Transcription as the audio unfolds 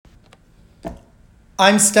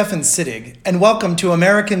I'm Stefan Sittig, and welcome to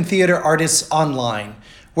American Theater Artists Online,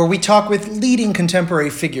 where we talk with leading contemporary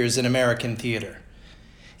figures in American theater.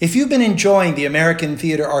 If you've been enjoying the American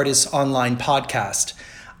Theater Artists Online podcast,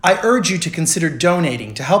 I urge you to consider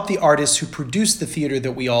donating to help the artists who produce the theater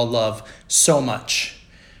that we all love so much.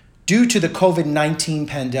 Due to the COVID-19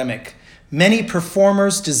 pandemic, many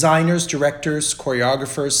performers, designers, directors,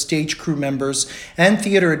 choreographers, stage crew members, and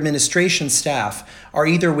theater administration staff are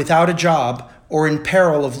either without a job or in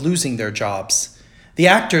peril of losing their jobs. The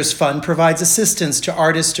Actors Fund provides assistance to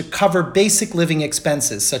artists to cover basic living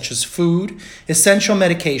expenses such as food, essential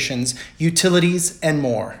medications, utilities, and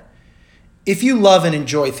more. If you love and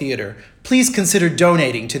enjoy theater, please consider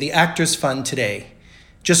donating to the Actors Fund today.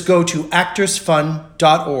 Just go to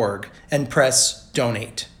actorsfund.org and press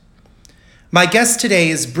donate. My guest today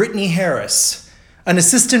is Brittany Harris, an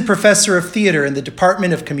assistant professor of theater in the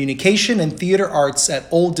Department of Communication and Theater Arts at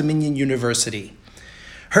Old Dominion University.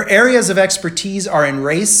 Her areas of expertise are in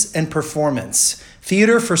race and performance,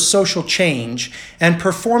 theater for social change, and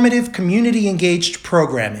performative community-engaged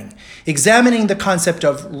programming, examining the concept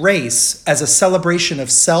of race as a celebration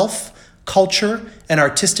of self, culture, and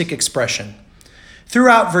artistic expression.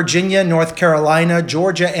 Throughout Virginia, North Carolina,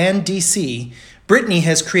 Georgia, and DC, Brittany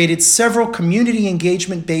has created several community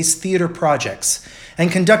engagement-based theater projects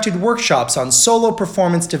and conducted workshops on solo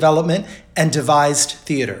performance development and devised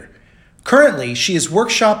theater. Currently, she is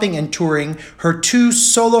workshopping and touring her two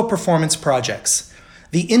solo performance projects,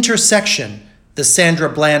 The Intersection, the Sandra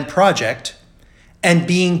Bland Project, and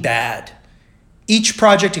Being Bad. Each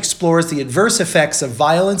project explores the adverse effects of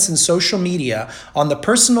violence in social media on the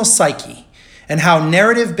personal psyche and how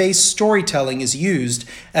narrative-based storytelling is used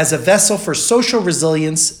as a vessel for social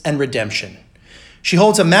resilience and redemption. She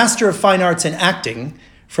holds a Master of Fine Arts in Acting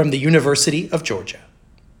from the University of Georgia.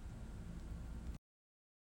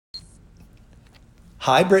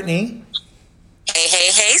 Hi, Brittany.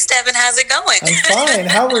 Hey, Stephen, how's it going? I'm fine.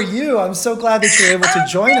 How are you? I'm so glad that you're able to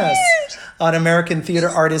join us on American Theater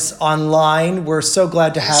Artists Online. We're so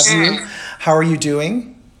glad to have you. How are you doing?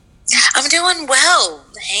 I'm doing well,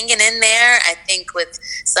 hanging in there. I think with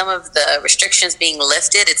some of the restrictions being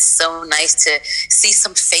lifted, it's so nice to see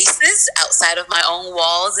some faces outside of my own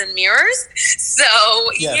walls and mirrors. So,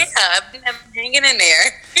 yes. Yeah, I'm hanging in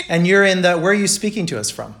there. And you're in where are you speaking to us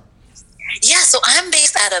from? Yeah, so I'm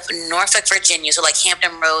based out of Norfolk, Virginia, so like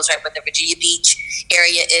Hampton Roads, right where the Virginia Beach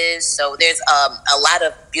area is. So there's a lot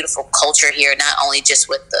of beautiful culture here, not only just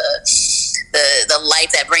with the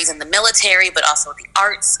life that brings in the military, but also the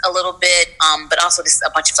arts a little bit, but also just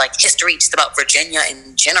a bunch of like history just about Virginia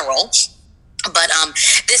in general. But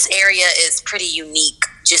this area is pretty unique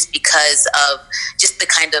just because of just the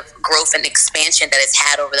kind of growth and expansion that it's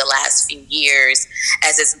had over the last few years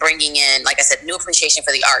as it's bringing in, like I said, new appreciation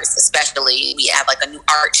for the arts, especially. We have like a new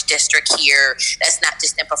arts district here that's not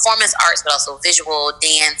just in performance arts, but also visual,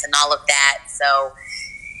 dance, and all of that. So,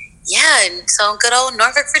 yeah, and so good old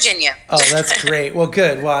Norfolk, Virginia. Oh, that's great. Well,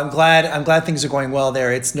 good. Well, I'm glad things are going well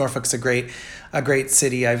there. Norfolk's a great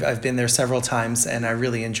city. I've been there several times and I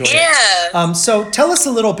really enjoy it. So tell us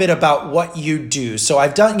a little bit about what you do. So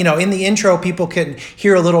I've done, in the intro, people can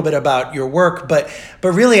hear a little bit about your work, but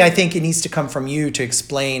really I think it needs to come from you to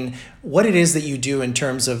explain what it is that you do in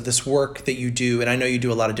terms of this work that you do. And I know you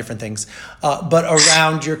do a lot of different things, but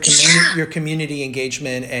around your community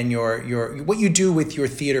engagement and your what you do with your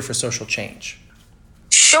theater for social change.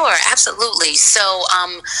 Sure, absolutely. So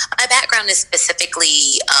my background is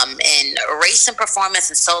specifically in race and performance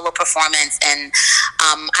and solo performance. And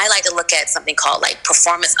I like to look at something called like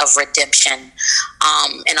performance of redemption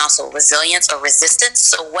and also resilience or resistance.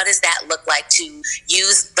 So what does that look like to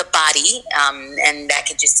use the body? And that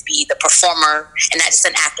could just be the performer and not just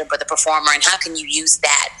an actor, but the performer. And how can you use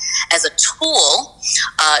that as a tool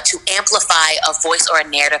to amplify a voice or a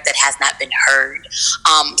narrative that has not been heard?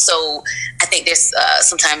 So I think there's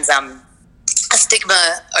sometimes a stigma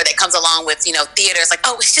or that comes along with theater. It's like,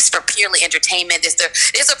 oh, it's just for purely entertainment.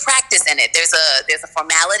 There's a practice in it. There's a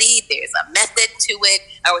formality. There's a method to it.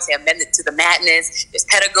 I would say a method to the madness. There's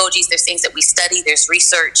pedagogies. There's things that we study. There's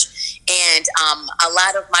research, and a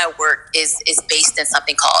lot of my work is based in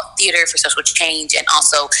something called theater for social change and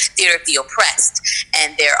also theater of the oppressed.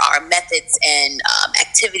 And there are methods and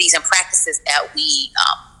activities and practices that we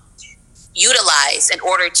utilize in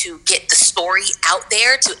order to get the story out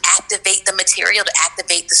there, to activate the material, to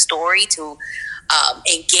activate the story, to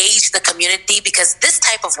engage the community, because this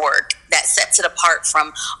type of work that sets it apart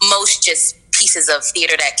from most just pieces of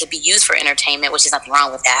theater that could be used for entertainment, which is nothing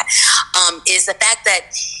wrong with that, is the fact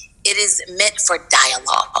that it is meant for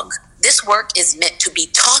dialogue. this work is meant to be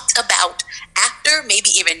talked about after, maybe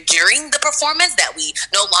even during the performance, that we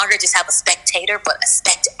no longer just have a spectator, but a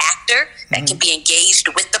actor that can be engaged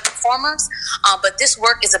with the performers. But this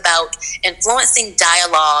work is about influencing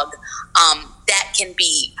dialogue that can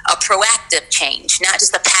be a proactive change, not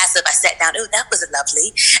just a passive, I sat down, oh, that was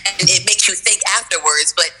lovely, and it makes you think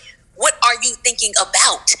afterwards, but what are you thinking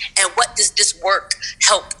about, and what does this work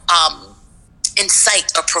help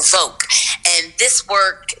incite or provoke? And this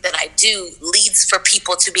work that I do leads for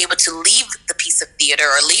people to be able to leave the piece of theater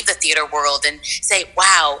or leave the theater world and say,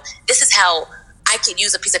 wow, this is how I can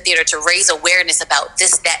use a piece of theater to raise awareness about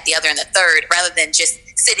this, that, the other, and the third, rather than just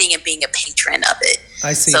sitting and being a patron of it.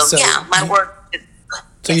 I see. So yeah, my work.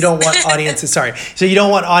 So you don't want audiences, So you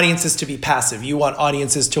don't want audiences to be passive. You want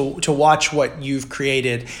audiences to watch what you've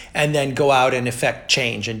created and then go out and effect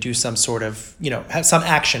change and do some sort of, have some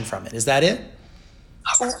action from it. Is that it?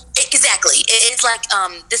 Exactly. It's like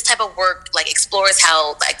this type of work like explores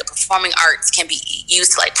how like the performing arts can be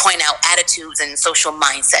used to like point out attitudes and social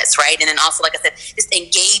mindsets, right? And then also, like I said, just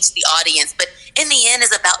engage the audience. But in the end,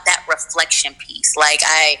 is about that reflection piece. Like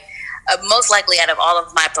I most likely out of all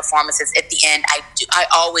of my performances, at the end, I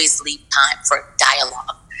always leave time for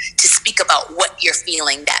dialogue to speak about what you're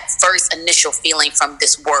feeling, that first initial feeling from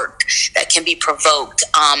this work that can be provoked.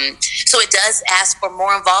 So it does ask for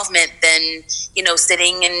more involvement than,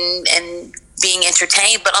 sitting and being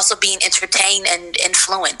entertained, but also being entertained and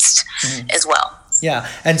influenced as well. Yeah.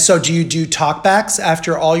 And so do you do talkbacks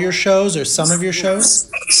after all your shows or some of your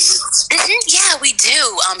shows? Yeah, we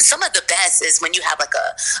do. Some of the best is when you have like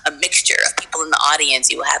a mixture of people in the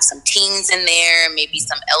audience. You will have some teens in there, maybe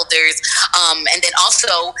some elders. And then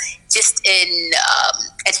also just in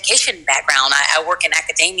education background, I work in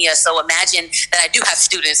academia. So imagine that I do have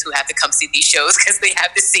students who have to come see these shows because they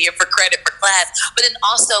have to see it for credit for class. But then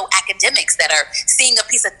also academics that are seeing a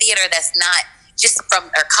piece of theater that's not just from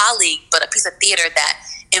their colleague, but a piece of theater that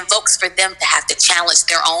invokes for them to have to challenge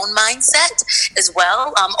their own mindset as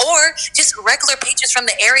well, or just regular patrons from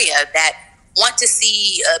the area that want to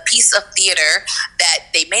see a piece of theater that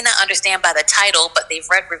they may not understand by the title, but they've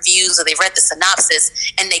read reviews or they've read the synopsis,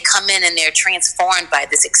 and they come in and they're transformed by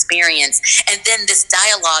this experience. And then this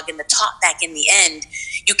dialogue and the talk back in the end,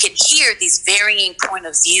 you can hear these varying point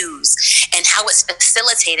of views and how it's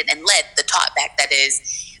facilitated and led, the talk back that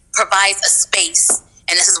is, provides a space,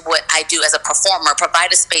 and this is what I do as a performer,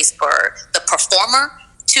 provide a space for the performer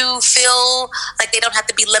to feel like they don't have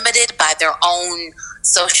to be limited by their own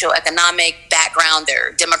socioeconomic background,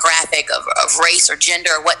 their demographic of race or gender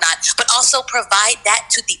or whatnot, but also provide that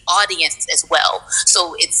to the audience as well.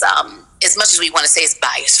 So it's as much as we want to say it's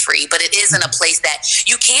bias free, but it is in a place that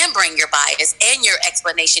you can bring your bias and your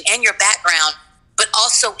explanation and your background, but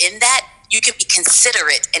also in that you can be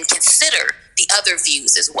considerate and consider the other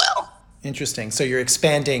views as well. Interesting. So you're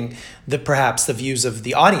expanding perhaps the views of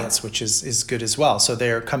the audience, which is good as well. So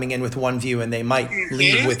they're coming in with one view and they might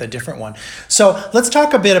leave with a different one. So let's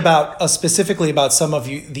talk a bit about specifically about some of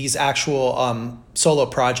these actual solo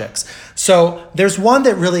projects. So there's one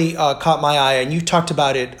that really caught my eye, and you talked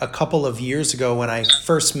about it a couple of years ago when I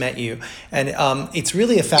first met you. And it's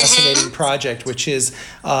really a fascinating project, which is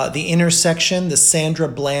The Intersection, the Sandra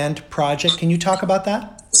Bland project. Can you talk about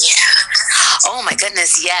that? Yeah. Oh my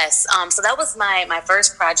goodness, yes. So that was my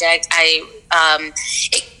first project.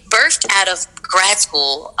 It birthed out of grad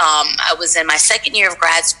school. I was in my second year of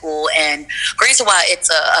grad school, and granted, while it's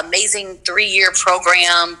an amazing 3-year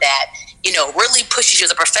program that really pushes you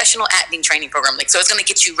as a professional acting training program, so it's going to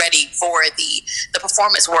get you ready for the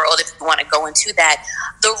performance world if you want to go into that.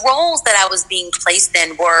 The roles that I was being placed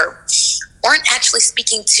in weren't actually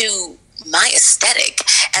speaking to my aesthetic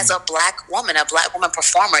as a black woman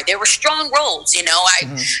performer. There were strong roles, I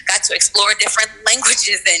got to explore different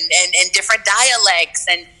languages and different dialects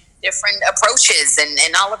and different approaches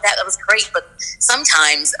and all of that. That was great. But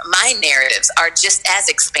sometimes my narratives are just as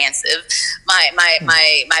expansive. My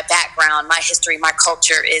background, my history, my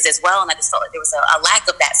culture is as well. And I just felt like there was a lack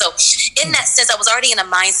of that. So in that sense, I was already in a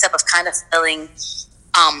mindset of kind of feeling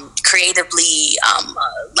creatively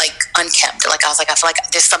like unkempt. Like I feel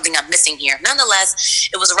like there's something I'm missing here. Nonetheless,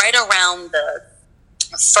 it was right around the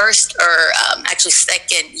first or actually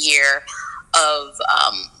second year of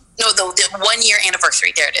the 1 year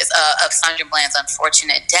anniversary. There it is, of Sandra Bland's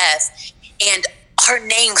unfortunate death, and her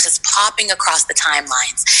name was just popping across the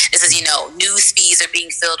timelines. This is news feeds are being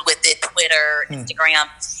filled with it, Twitter, Instagram,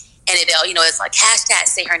 and it's like hashtag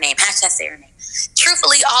say her name, hashtag say her name.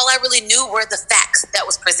 Truthfully, all I really knew were the facts that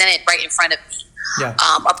was presented right in front of me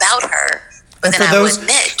about her. But then I would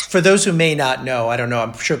admit, for those who may not know, I don't know,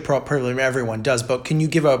 I'm sure probably everyone does, but can you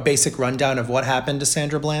give a basic rundown of what happened to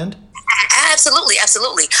Sandra Bland? Absolutely,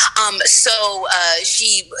 absolutely.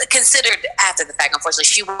 She considered after the fact, unfortunately,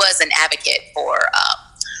 she was an advocate for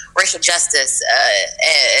racial justice,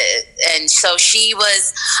 and so she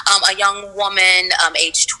was a young woman,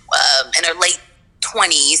 aged in her late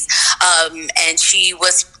 20s, and she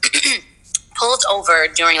was pulled over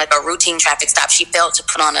during like a routine traffic stop. She failed to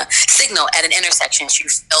put on a signal at an intersection. She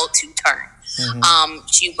failed to turn. Mm-hmm.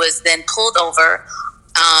 She was then pulled over.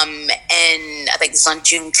 And I think this is on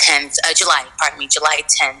July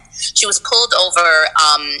 10th. She was pulled over,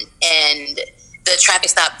 and the traffic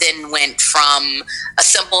stop then went from a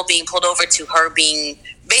simple being pulled over to her being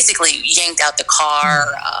basically yanked out the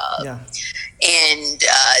car, and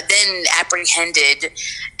then apprehended.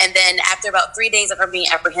 And then after about 3 days of her being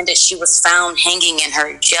apprehended, she was found hanging in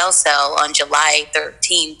her jail cell on July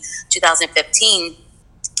 13, 2015.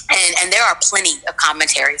 And there are plenty of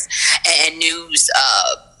commentaries and news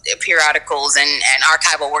periodicals and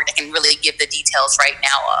archival work that can really give the details right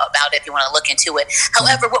now about it if you want to look into it.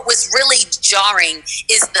 However, what was really jarring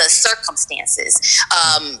is the circumstances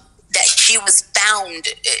that she was found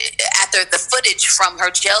after the footage from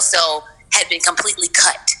her jail cell had been completely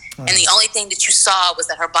cut. And the only thing that you saw was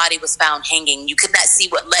that her body was found hanging. You could not see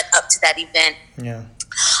what led up to that event. Yeah.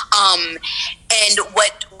 And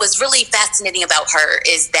what was really fascinating about her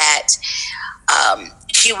is that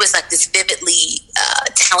she was like this vividly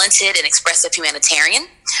talented and expressive humanitarian,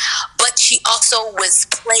 but she also was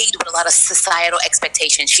plagued with a lot of societal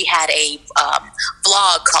expectations. She had a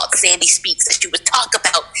blog called Sandy Speaks, that she would talk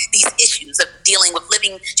about these issues of dealing with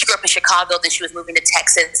living. She grew up in Chicago, then she was moving to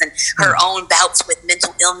Texas, and her own bouts with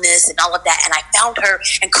mental illness and all of that. And I found her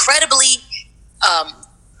incredibly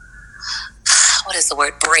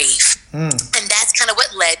brave. And that's kind of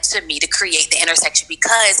what led to me to create The Intersection,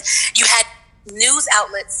 because you had news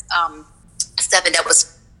outlets, Stephen, that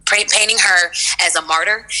was painting her as a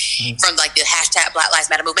martyr from like the hashtag Black Lives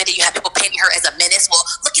Matter movement. And you have people painting her as a menace. Well,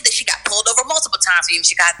 look at this, she got pulled over multiple times. Even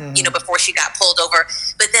she got, before she got pulled over.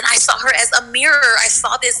 But then I saw her as a mirror. I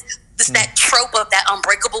saw that trope of that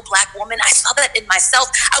unbreakable Black woman. I saw that in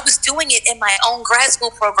myself. I was doing it in my own grad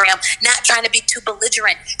school program, not trying to be too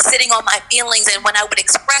belligerent, sitting on my feelings. And when I would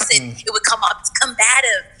express it, it would come off as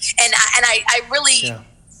combative. And I really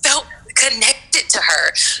felt connected to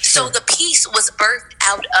her. So the piece was birthed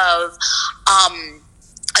out of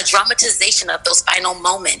a dramatization of those final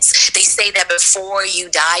moments. They say that before you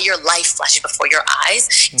die, your life flashes before your eyes,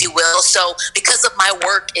 if you will. So because of my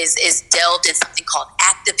work is delved in something called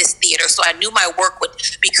activist theater, so I knew my work would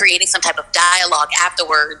be creating some type of dialogue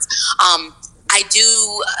afterwards. I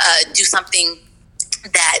do something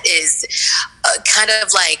that is kind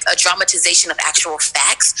of like a dramatization of actual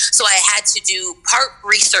facts. So I had to do part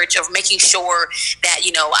research of making sure that,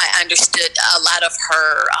 I understood a lot of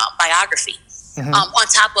her biography. On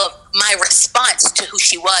top of my response to who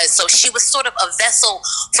she was. So she was sort of a vessel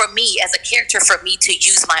for me as a character, for me to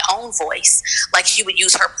use my own voice. Like she would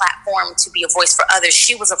use her platform to be a voice for others.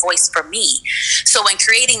 She was a voice for me. So in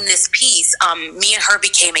creating this piece, me and her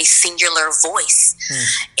became a singular voice.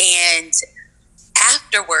 And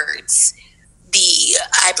afterwards,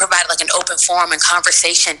 I provided like an open forum and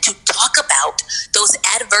conversation to talk about those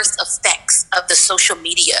adverse effects of the social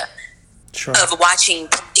media of watching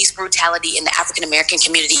police brutality in the African American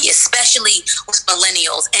community, especially with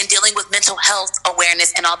millennials, and dealing with mental health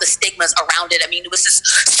awareness and all the stigmas around it. I mean, it was just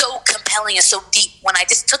so compelling and so deep when I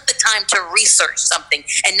just took the time to research something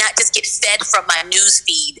and not just get fed from my news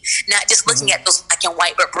feed, not just looking at those black and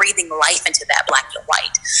white, but breathing life into that black and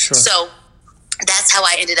white. So that's how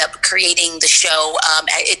I ended up creating the show.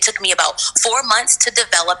 It took me about 4 months to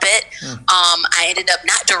develop it. I ended up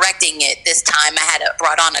not directing it this time. I had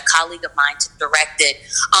brought on a colleague of mine to direct it.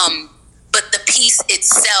 But the piece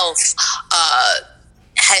itself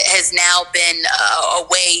has now been a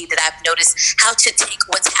way that I've noticed how to take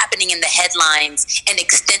what's happening in the headlines and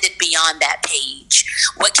extend it beyond that page.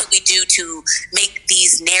 What can we do to make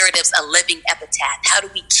these narratives a living epitaph? How do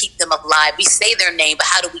we keep them alive? We say their name, but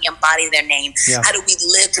how do we embody their name? How do we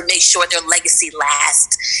live to make sure their legacy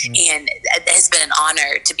lasts? And it has been an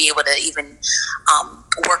honor to be able to even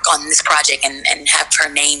work on this project and have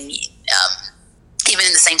her name even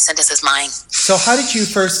in the same sentence as mine. So how did you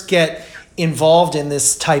first get involved in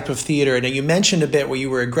this type of theater? And you mentioned a bit where you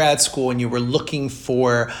were at grad school and you were looking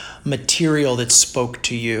for material that spoke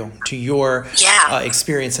to you, to your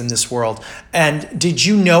experience in this world. And did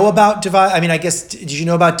you know about Devise? I mean, I guess, did you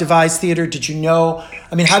know about Devise Theater? Did you know,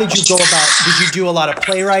 I mean, how did you go about, did you do a lot of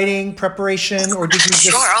playwriting preparation, or did you just...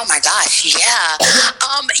 Sure, oh my gosh, yeah.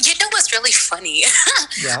 You know what's really funny?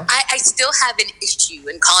 Yeah. I still have an issue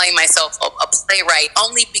in calling myself a playwright,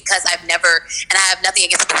 only because I've never, and I have nothing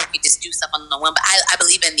against people who can just do stuff on the whim, but I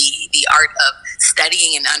believe in the art of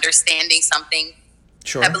studying and understanding something.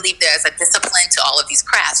 Sure. I believe there's a discipline to all of these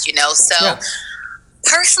crafts, So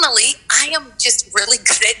personally, I am just really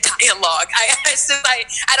good at dialogue.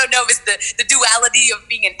 I don't know if it's the duality of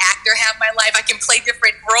being an actor half my life. I can play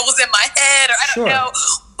different roles in my head, or I don't know.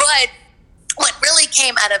 But what really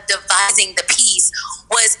came out of devising the piece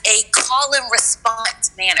was a call and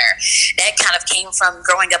response manner that kind of came from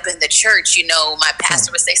growing up in the church. My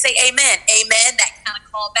pastor would say amen, amen, that kind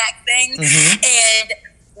of callback thing. And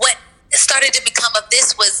what started to become of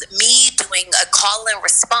this was me doing a call and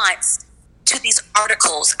response to these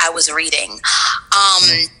articles I was reading.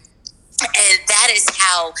 And that is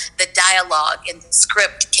how the dialogue and the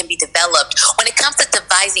script can be developed. When it comes to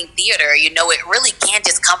devising theater, it really can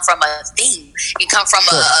just come from a theme. It can come from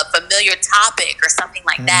a familiar topic or something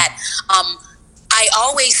like that. I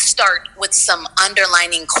always start with some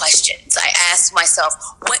underlining questions. I ask myself,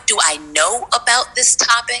 what do I know about this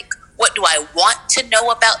topic? What do I want to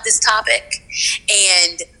know about this topic?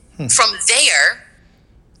 And from there,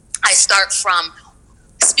 I start from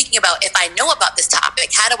speaking about, if I know about this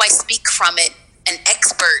topic, how do I speak from it, an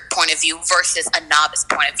expert point of view versus a novice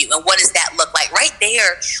point of view? And what does that look like? Right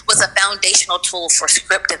there was a foundational tool for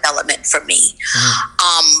script development for me.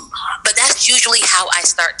 But that's usually how I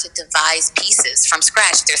start to devise pieces from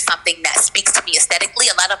scratch. There's something that speaks to me aesthetically.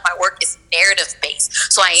 A lot of my work is narrative based.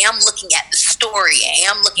 So I am looking at the story.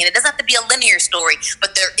 It doesn't have to be a linear story,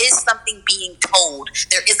 but there is something being told.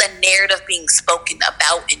 There is a narrative being spoken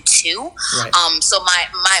about and to. Right. So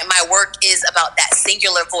my work is about that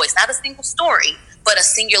singular voice, not a single story, but a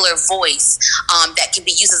singular voice that can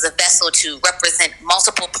be used as a vessel to represent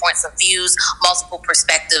multiple points of views, multiple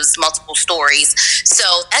perspectives, multiple stories. So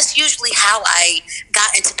that's usually how I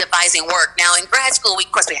got into devising work. Now, in grad school,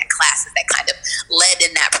 of course, we had classes that kind of led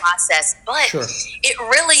in that process, but it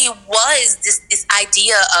really was this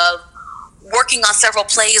idea of working on several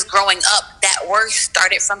plays growing up that were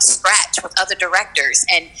started from scratch with other directors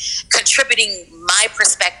and contributing my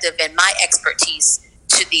perspective and my expertise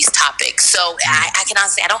to these topics. So I can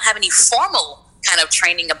honestly, I don't have any formal kind of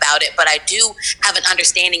training about it, but I do have an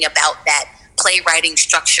understanding about that playwriting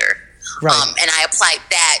structure. Right. And I applied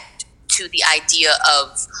that to the idea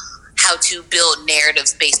of how to build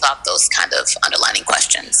narratives based off those kind of underlining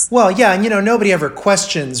questions. Well, yeah, and nobody ever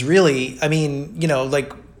questions really. I mean,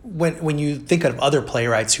 like when you think of other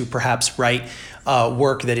playwrights who perhaps write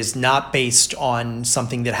work that is not based on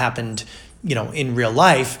something that happened in real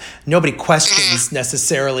life, nobody questions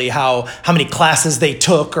necessarily how many classes they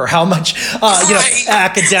took or how much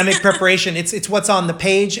academic preparation. It's what's on the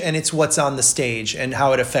page and it's what's on the stage and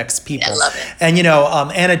how it affects people. I love it. And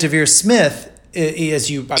Anna Deavere Smith, as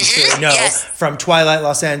you I'm sure know, from Twilight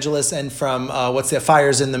Los Angeles and from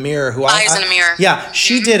Fires in the Mirror. Fires in the Mirror. Yeah,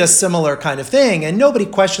 she did a similar kind of thing, and nobody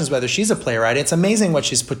questions whether she's a playwright. It's amazing what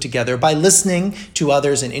she's put together by listening to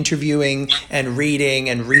others and interviewing and reading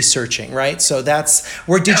and researching. Right. So that's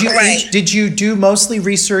where did you do mostly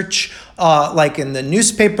research like in the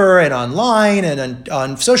newspaper and online and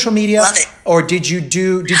on social media? Love it. Or did you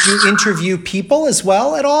interview people as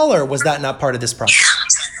well at all, or was that not part of this process?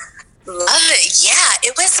 Love it. Yeah,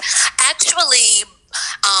 it was actually,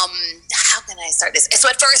 how can I start this? So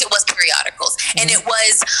at first it was periodicals, and it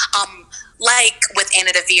was like with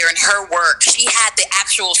Anna Deavere and her work, she had the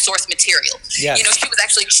actual source material. Yes.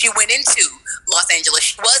 She went into Los Angeles.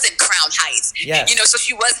 She was in Crown Heights. Yes. So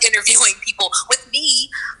she was interviewing people. With me,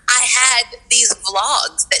 I had these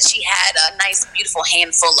vlogs that she had a nice, beautiful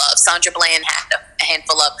handful of. Sandra Bland had a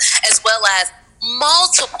handful of, as well as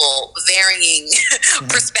multiple varying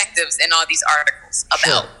perspectives in all these articles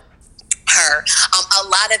about her. A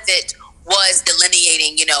lot of it was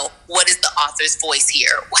delineating, what is the author's voice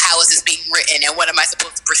here? How is this being written? And what am I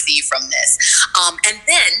supposed to perceive from this? And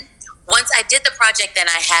then once I did the project and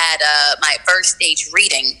I had my first stage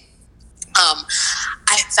reading,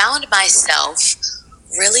 I found myself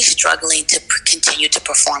really struggling to continue to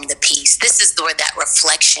perform the piece. This is where that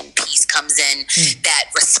reflection piece comes in, that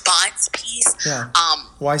response piece. Yeah.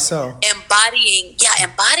 Why so? Embodying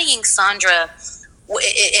Sandra,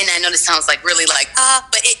 and I know this sounds like really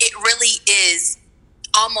but it really is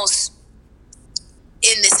almost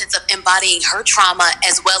in the sense of embodying her trauma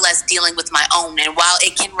as well as dealing with my own. And while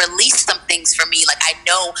it can release some things for me, I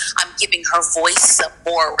know I'm giving her voice some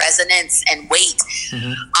more resonance and weight,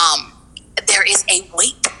 there is a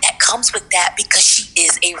weight that comes with that because she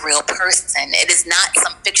is a real person. It is not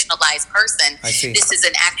some fictionalized person. I see. This is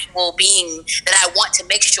an actual being that I want to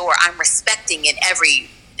make sure I'm respecting in every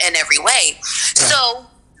in every way. Yeah. So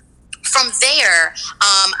from there,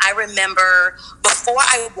 I remember before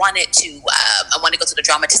I wanted to go to the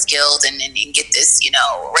Dramatists Guild and get this,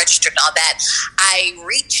 registered and all that. I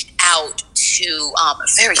reached out to a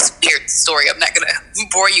very weird story. I'm not going to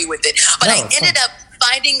bore you with it, but I ended up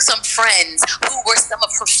finding some friends who were some of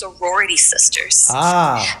her sorority sisters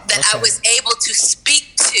that I was able to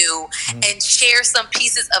speak to and share some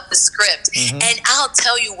pieces of the script. And I'll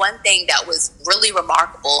tell you one thing that was really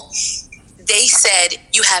remarkable. They said,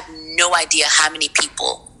 you have no idea how many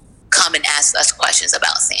people come and ask us questions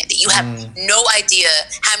about Sandy. You have no idea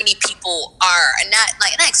how many people are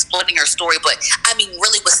not exploiting her story, but I mean,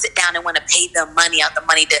 really will sit down and want to pay them money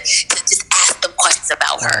to just ask them questions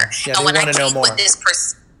about her. Yeah, and when I came with this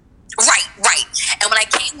person, right. And when I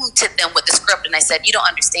came to them with the script and I said, you don't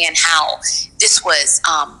understand how this was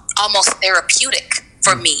almost therapeutic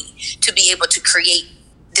for me to be able to create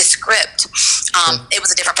the script. It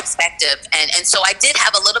was a different perspective. And so I did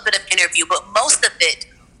have a little bit of interview, but most of it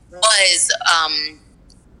was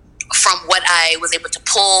from what I was able to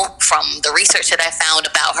pull from the research that I found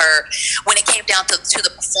about her. When it came down to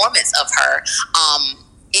the performance of her,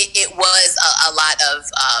 it was a lot of,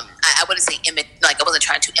 I wouldn't say I wasn't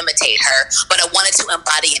trying to imitate her, but I wanted to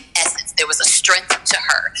embody an essence. There was a strength to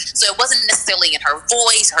her. So it wasn't necessarily in her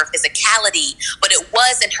voice, her physicality, but it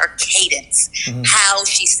was in her cadence, how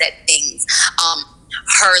she said things,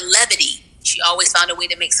 her levity. She always found a way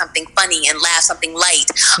to make something funny and laugh, something light.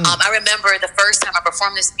 I remember the first time I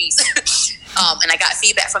performed this piece, and I got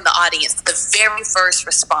feedback from the audience. The very first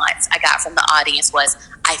response I got from the audience was,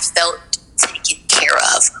 I felt taken care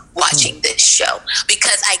of watching this show,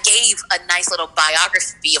 because I gave a nice little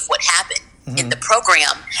biography of what happened in the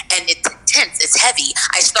program, and it's intense, it's heavy.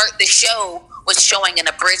 I start the show with showing an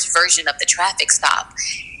abridged version of the traffic stop,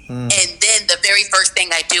 and then the very first thing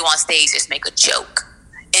I do on stage is make a joke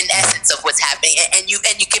in essence of what's happening, and you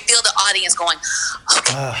can feel the audience going,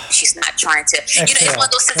 okay, she's not trying to, it's one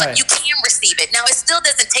of those things like you can receive it. Now, it still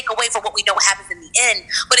doesn't take away from what we know happens in the end,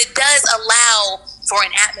 but it does allow for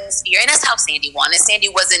an atmosphere, and that's how Sandy wanted. Sandy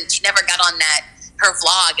she never got on her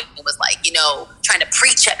vlog and was like, trying to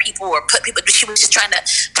preach at people or put people, but she was just trying to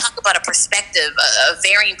talk about a perspective, a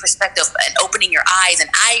varying perspective, and opening your eyes, and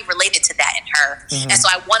I related to that in her, and so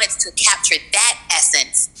I wanted to capture that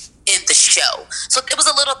essence in the show. So it was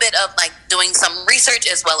a little bit of like doing some research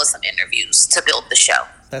as well as some interviews to build the show.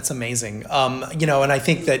 That's amazing. And I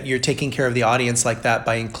think that you're taking care of the audience like that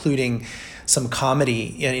by including some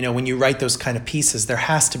comedy. When you write those kind of pieces, there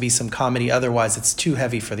has to be some comedy. Otherwise, it's too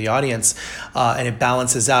heavy for the audience, and it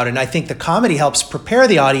balances out. And I think the comedy helps prepare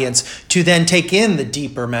the audience to then take in the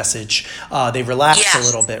deeper message. They relax a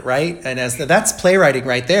little bit, right? And that's playwriting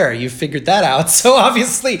right there. You figured that out. So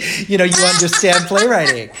obviously, you understand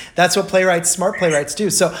playwriting. That's what smart playwrights do.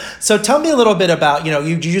 So tell me a little bit about,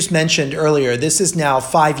 you just mentioned earlier, this is now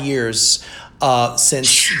 5 years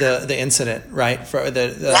since the incident, right? For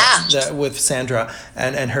the with Sandra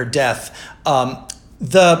and her death.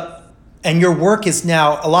 And your work is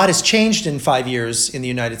now, a lot has changed in 5 years in the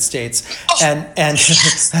United States. And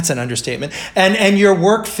that's an understatement. And your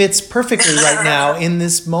work fits perfectly right now in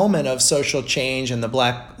this moment of social change and the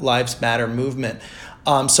Black Lives Matter movement.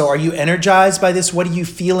 So are you energized by this? What are you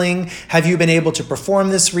feeling? Have you been able to perform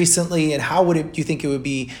this recently? And how do you think it would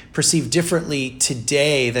be perceived differently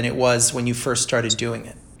today than it was when you first started doing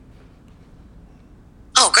it?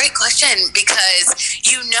 Oh, great question, because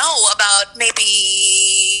about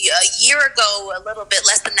maybe a year ago, a little bit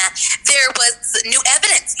less than that, there was new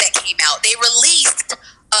evidence that came out. They released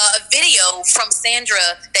a video from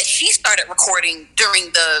Sandra that she started recording during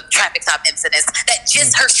the traffic stop incidents that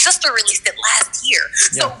just her sister released it last year.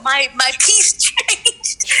 So my piece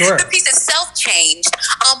changed. Sure. The piece itself changed.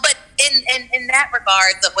 But in that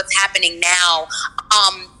regard of what's happening now,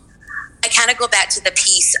 I kind of go back to the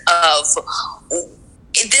piece of,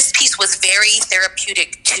 this piece was very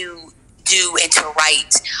therapeutic to do and to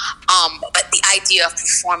write. But the idea of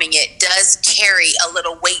performing it does carry a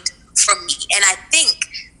little weight for me. And I think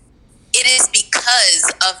it is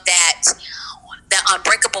because of that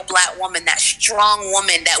unbreakable Black woman, that strong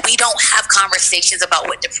woman, that we don't have conversations about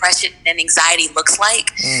what depression and anxiety looks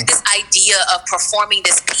like. This idea of performing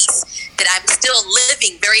this piece that I'm still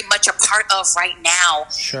living very much a part of right now.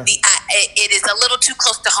 Sure. It is a little too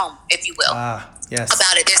close to home, if you will. Yes.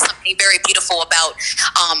 About it. There's something very beautiful about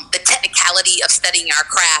the technicality of studying our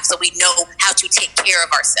craft so we know how to take care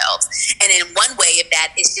of ourselves. And in one way of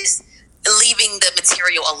that is just leaving the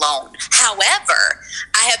material alone. However,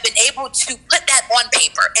 I have been able to put that on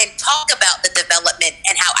paper and talk about the development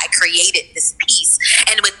and how I created this piece.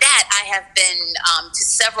 And with that, I have been to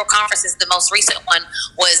several conferences. The most recent one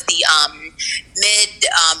was the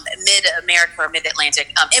Mid America or Mid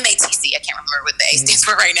Atlantic, MATC. I can't remember what the A stands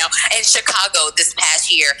for right now, in Chicago this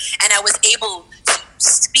past year. And I was able to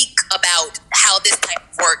speak about how this type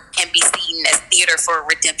of work can be seen as theater for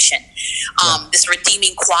redemption. This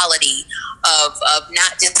redeeming quality of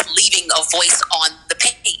not just leaving a voice on the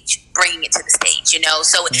page, bringing it to the stage, you know?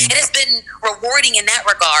 So it has been rewarding in that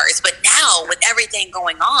regards. But now with everything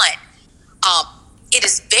going on, it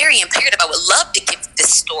is very imperative. I would love to give this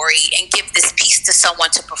story and give this piece to someone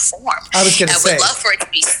to perform. I was going to say, I would love for it to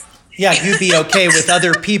be... Yeah, you'd be okay with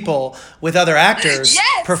other people, with other actors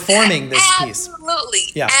performing this piece. Absolutely.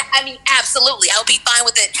 Yeah. I mean, absolutely. I'll be fine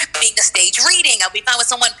with it being a stage reading. I'll be fine with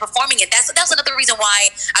someone performing it. That's another reason why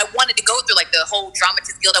I wanted to go through like the whole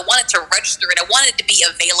Dramatists Guild. I wanted to register it. I wanted it to be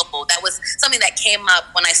available. That was something that came up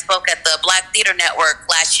when I spoke at the Black Theater Network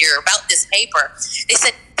last year about this paper. They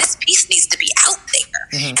said, this piece needs to be out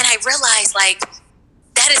there. And I realized like,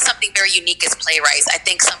 that is something very unique as playwrights. I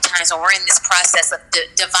think sometimes when we're in this process of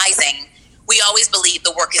devising, we always believe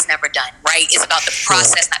the work is never done, right? It's about the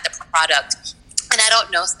process, not the product. And I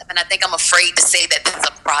don't know, Stephen, I think I'm afraid to say that this is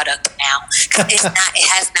a product now. Because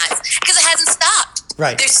it hasn't stopped.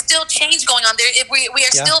 Right. There's still change going on. We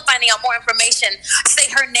are still finding out more information.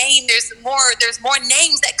 Say her name, there's more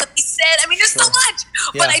names that could be said. I mean, there's so much.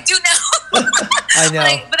 But I do know. I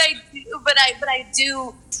know. But I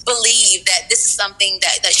do believe that this is something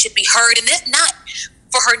that should be heard, and if not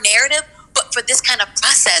for her narrative, but for this kind of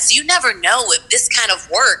process. You never know if this kind of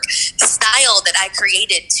work, the style that I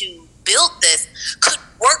created to build this, could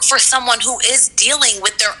work for someone who is dealing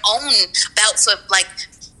with their own bouts of like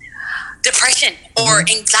depression or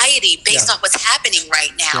anxiety based on what's happening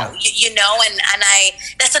right now. You know, and I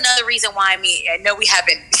that's another reason why I know we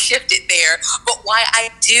haven't shifted there, but why I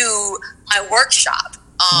do my workshop.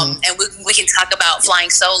 And we can talk about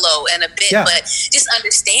Flying Solo in a bit, but just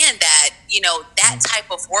understand that, you know, that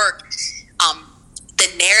type of work, the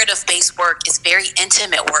narrative-based work is very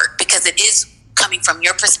intimate work because it is coming from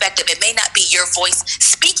your perspective. It may not be your voice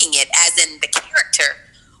speaking it as in the character,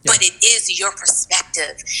 but it is your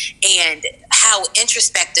perspective. And how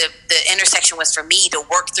introspective the intersection was for me to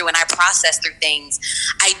work through and I process through things.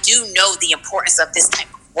 I do know the importance of this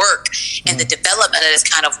type of work and the development of this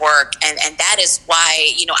kind of work, and that is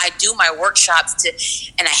why, you know, I do my workshops to,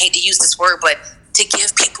 and I hate to use this word, but to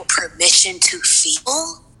give people permission to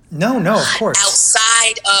feel. No, of course.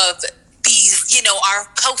 Outside of these, you know, our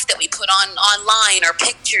posts that we put online or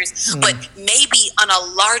pictures, but maybe on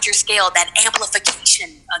a larger scale, that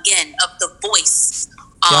amplification again of the voice.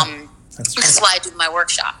 That's why I do my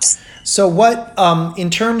workshops. So what, in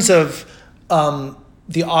terms of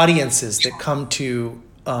the audiences that come to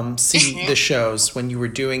see the shows when you were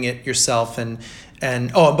doing it yourself, and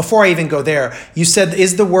before I even go there, you said,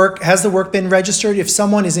 has the work been registered? If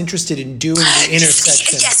someone is interested in doing the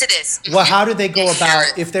intersection, yes, it is. Well, how do they go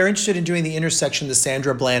about if they're interested in doing the intersection, the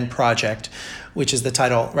Sandra Bland Project, which is the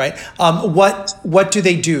title, right? What do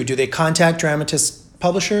they do? Do they contact Dramatist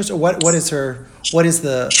Publishers, or what is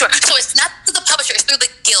the? Sure. So it's not through the publisher; it's through the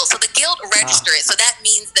guild. So the guild register it. So that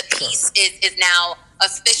means the piece is now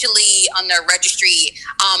officially on their registry.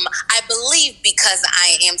 I believe because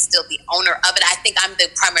I am still the owner of it, I think I'm the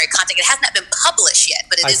primary contact. It has not been published yet,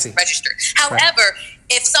 but it is registered. However,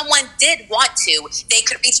 if someone did want to, they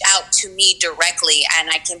could reach out to me directly, and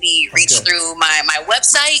I can be reached through my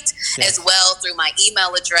website as well, through my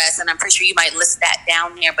email address, and I'm pretty sure you might list that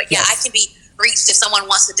down there. But I can be reached if someone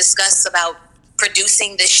wants to discuss about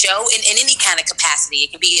producing this show in any kind of capacity.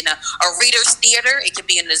 It can be in a reader's theater. It can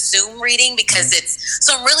be in a Zoom reading, because it's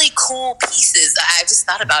some really cool pieces. I just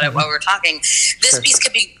thought about it while we were talking. This piece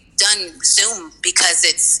could be done Zoom because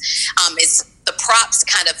it's the props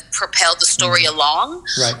kind of propelled the story along.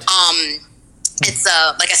 Right. It's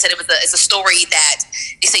like I said, it's a story that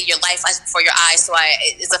they say your life lies before your eyes. So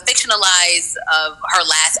it's a fictionalized of her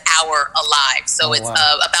last hour alive. So it's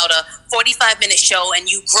about a 45-minute show, and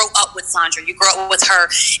you grow up with Sandra. You grow up with her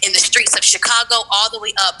in the streets of Chicago, all the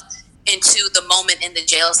way up into the moment in the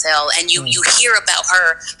jail cell, and you hear about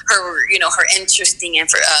her interesting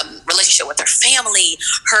relationship with her family,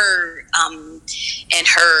 and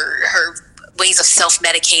her ways of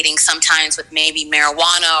self-medicating, sometimes with maybe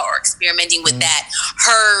marijuana or experimenting with that,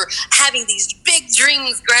 her having these big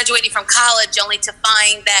dreams graduating from college only to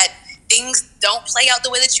find that things don't play out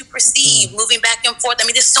the way that you perceive, moving back and forth. I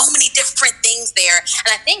mean, there's so many different things there,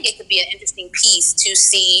 and I think it could be an interesting piece to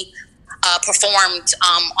see performed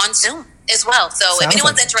on Zoom as well. So Sounds if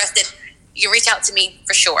anyone's like interested, you reach out to me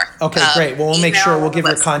for sure. Okay, great. Well, we'll make sure we'll give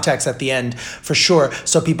your contacts at the end for sure,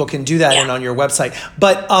 so people can do that and on your website.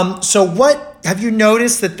 But so what have you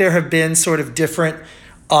noticed that there have been sort of different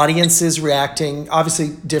audiences reacting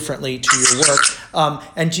obviously differently to your work?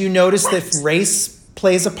 And do you notice that race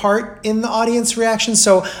plays a part in the audience reaction?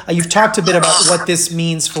 So you've talked a bit about what this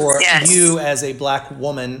means for you as a Black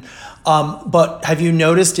woman. But have you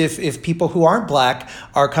noticed if people who aren't Black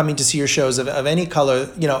are coming to see your shows of any color,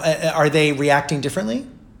 are they reacting differently?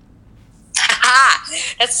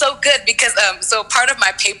 That's so good because so part of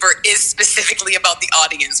my paper is specifically about the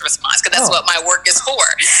audience response because that's what my work is for.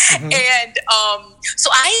 Mm-hmm. And so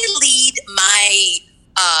I lead my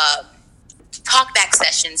talkback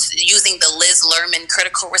sessions using the Liz Lerman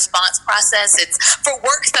critical response process. It's for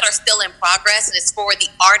works that are still in progress, and it's for the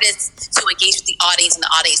artists to engage with the audience and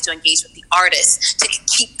the audience to engage with the artists to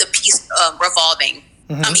keep the piece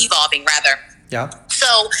evolving rather. Yeah.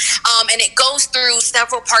 So, and it goes through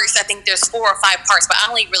several parts. I think there's 4 or 5 parts, but I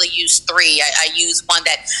only really use 3. I use one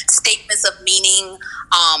that statements of meaning,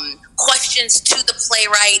 questions to the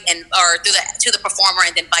playwright or to the performer,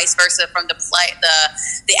 and then vice versa from the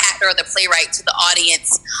actor or the playwright to the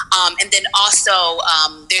audience. And then also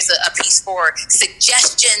there's a piece for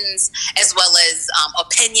suggestions as well as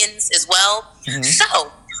opinions as well. Mm-hmm.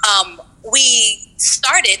 So we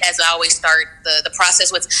started, as I always start the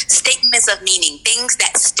process, with statements of meaning, things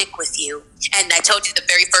that stick with you. And I told you the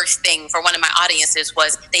very first thing for one of my audiences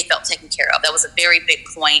was they felt taken care of. That was a very big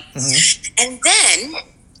point. Mm-hmm. And then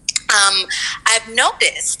I've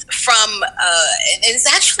noticed from, and it's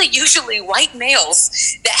actually usually white males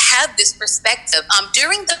that have this perspective.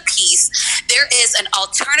 During the piece, there is an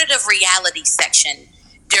alternative reality section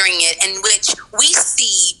during it in which we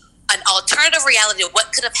see an alternative reality of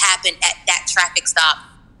what could have happened at that traffic stop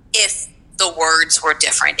if the words were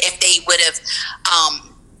different, if they would have,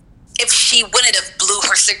 if she wouldn't have blew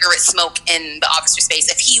her cigarette smoke in the officer's face,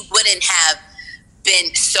 if he wouldn't have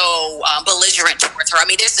been so belligerent towards her. I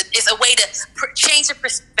mean, it's a way to change the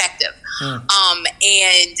perspective. And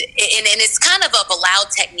it's kind of a Bilal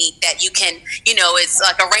technique that you can, it's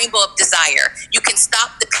like a rainbow of desire. You can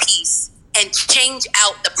stop the piece and change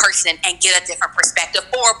out the person and get a different perspective,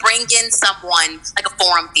 or bring in someone, like a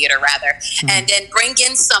forum theater rather, and then bring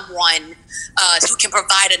in someone who can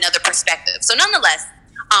provide another perspective. So nonetheless,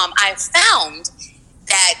 I found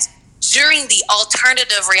that during the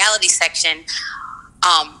alternative reality section,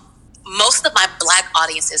 most of my Black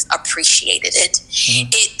audiences appreciated it.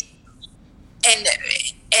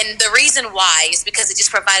 And the reason why is because it just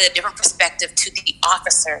provided a different perspective to the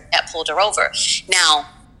officer that pulled her over. Now,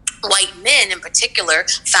 white men in particular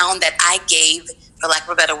found that I gave, for lack of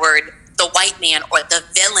a better word, the white man or the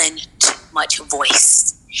villain too much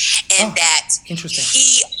voice. And that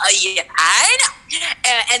he, I know,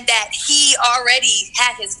 and that he already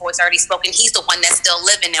had his voice already spoken. He's the one that's still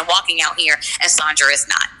living and walking out here, and Sandra is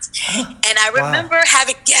not. And I remember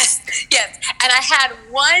having, yes, and I had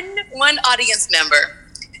one audience member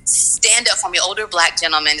stand up for me, older Black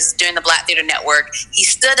gentleman. This is during the Black Theater Network. He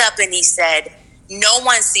stood up and he said, "No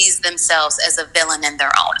one sees themselves as a villain in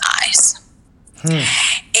their own eyes."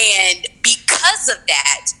 And because of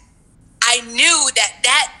that, I knew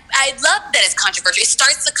that I love that it's controversial. It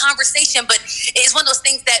starts the conversation, but it's one of those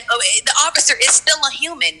things that the officer is still a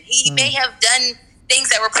human. He may have done things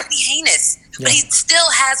that were pretty heinous, but he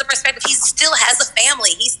still has a perspective. He still has a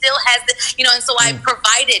family. He still has and so I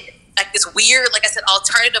provided like this weird, like I said,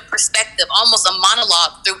 alternative perspective, almost a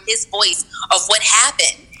monologue through his voice of what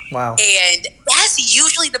happened. Wow. And that's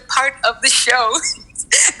usually the part of the show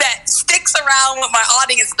that sticks around with my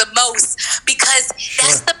audience the most, because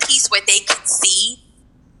that's the piece where they can see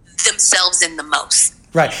themselves in the most.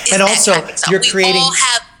 Right. And also you're creating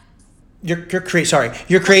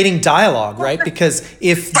you're creating dialogue, right? Because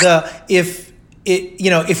if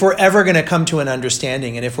we're ever going to come to an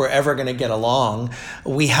understanding and if we're ever going to get along,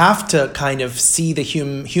 we have to kind of see the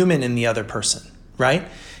human in the other person, right?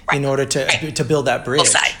 In order to build that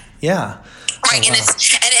bridge. Yeah. Right.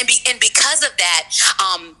 And because of that,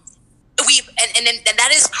 and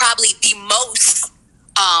that is probably the most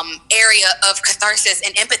area of catharsis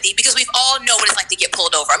and empathy, because we've all know what it's like to get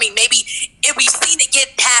pulled over. I mean, maybe we've seen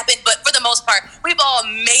it happen, but for the most part, we've all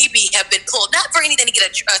maybe have been pulled, not for anything to get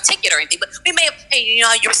a ticket or anything, but we may have, hey, you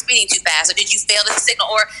were speeding too fast, or did you fail the signal,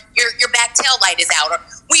 or your back tail light is out, or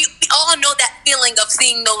we all know that feeling of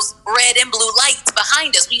seeing those red and blue lights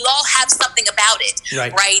behind us. We all have something about it,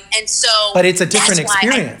 right? And so, but it's a different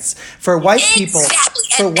experience for white people. Exactly.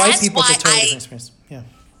 For white people, it's a totally different experience. Yeah.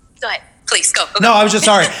 Go ahead. Please go. No, I was just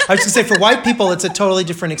sorry. I was just say for white people, it's a totally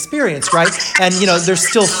different experience, right? And there's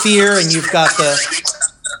still fear, and you've got the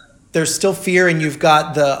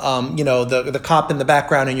cop in the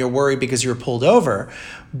background, and you're worried because you're pulled over,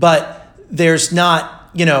 but there's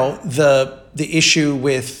not the issue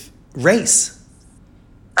with race.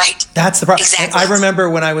 Right. That's the problem. Exactly. I remember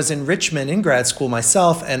when I was in Richmond in grad school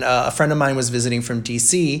myself, and a friend of mine was visiting from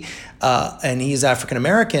DC, and he's African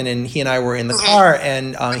American, and he and I were in the car,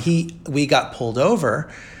 and we got pulled over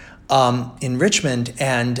in Richmond,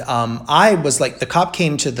 and I was like, the cop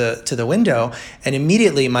came to the window, and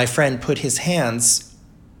immediately my friend put his hands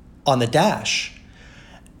on the dash.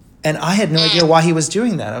 And I had no idea why he was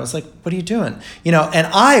doing that. I was like, what are you doing? And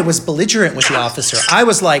I was belligerent with the officer. I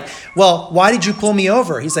was like, well, why did you pull me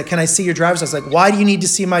over? He's like, can I see your driver's license? I was like, why do you need to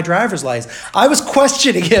see my driver's license? I was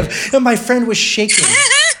questioning him, and my friend was shaking.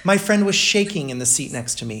 My friend was shaking in the seat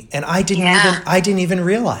next to me, and I didn't even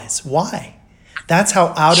realize why. That's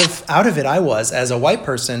how out of it I was as a white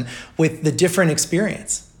person with the different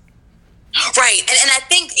experience. Right. And I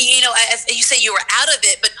think, as you say, you were out of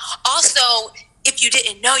it, but also, if you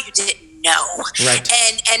didn't know, you didn't know. Right.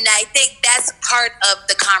 And I think that's part of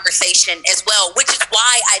the conversation as well, which is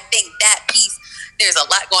why I think that piece, there's a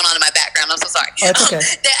lot going on in my background. I'm so sorry. Oh, that's okay.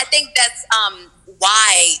 I think that's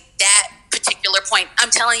why that particular point, I'm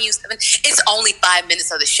telling you, it's only 5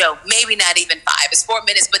 minutes of the show, maybe not even 5, it's 4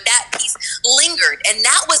 minutes, but that piece lingered. And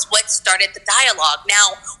that was what started the dialogue.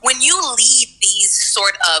 Now, when you lead these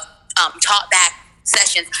sort of talk back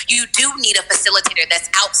sessions, you do need a facilitator that's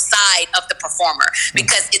outside of the performer,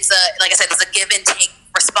 because it's like I said, it's a give and take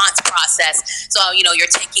response process. So, you're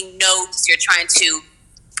taking notes, you're trying to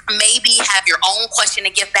maybe have your own question to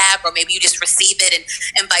give back, or maybe you just receive it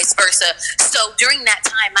and vice versa. So during that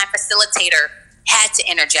time, my facilitator had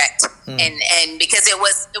to interject, and because it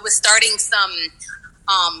was starting some,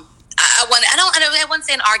 I wouldn't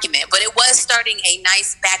say an argument, but it was starting a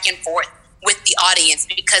nice back and forth with the audience,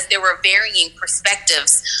 because there were varying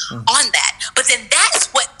perspectives on that. But then that's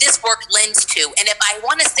what this work lends to. And if I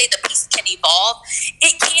want to say the piece can evolve,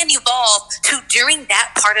 it can evolve to, during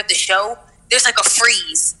that part of the show, there's like a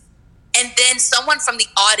freeze. And then someone from the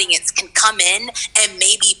audience can come in and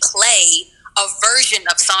maybe play a version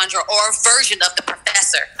of Sandra or a version of the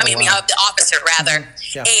professor. Of the officer, rather.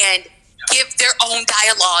 Yeah. And give their own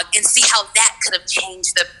dialogue and see how that could have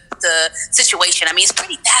changed the situation. It's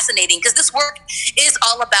pretty fascinating, because this work is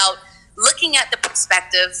all about looking at the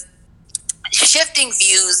perspective, shifting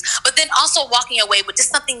views, but then also walking away with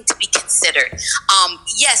just something to be considered.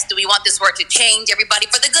 Yes, do we want this work to change everybody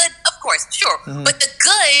for the good? Of course, sure. But the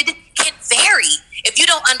good can vary. If you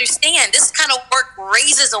don't understand, this kind of work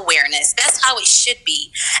raises awareness. That's how it should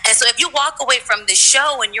be. And so if you walk away from this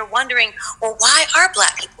show and you're wondering, well, why are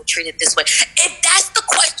Black people treated this way? If that's the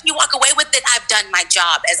question you walk away with, then I've done my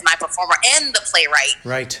job as my performer and the playwright.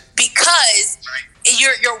 Right. Because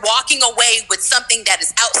you're walking away with something that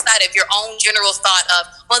is outside of your own general thought of,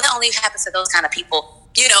 well, that only happens to those kind of people,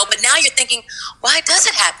 but now you're thinking, why does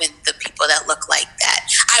it happen to people that look like that?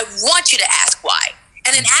 I want you to ask why.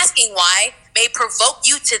 And then asking why may provoke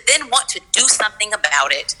you to then want to do something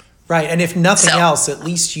about it. Right. And if nothing else, at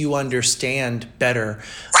least you understand better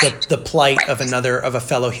the plight of a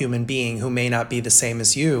fellow human being who may not be the same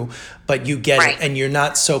as you, but you get it, and you're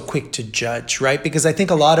not so quick to judge, right? Because I think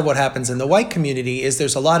a lot of what happens in the white community is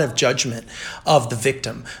there's a lot of judgment of the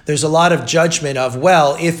victim. There's a lot of judgment of,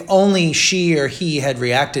 well, if only she or he had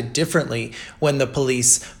reacted differently when the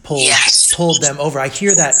police pulled them over. I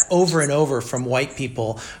hear that over and over from white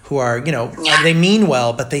people who are, they mean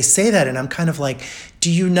well, but they say that, and I'm kind of like,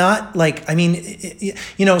 do you not there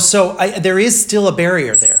is still a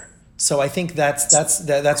barrier there. So I think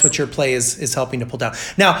that's what your play is helping to pull down.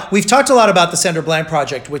 Now, we've talked a lot about the Sandra Bland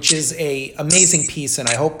Project, which is a amazing piece, and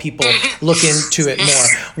I hope people look into it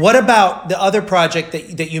more. What about the other project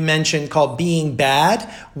that you mentioned called Being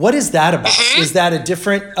Bad? What is that about? Is that a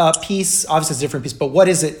different piece? Obviously, it's a different piece, but what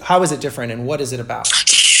is it? How is it different, and what is it about?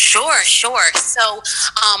 Sure. So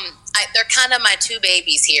they're kind of my two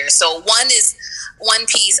babies here. So one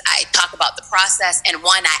piece I talk about the process, and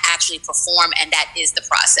one I actually perform, and that is the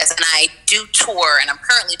process. And I do tour, and I'm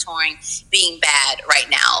currently touring Being Bad right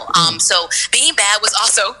now. So Being Bad was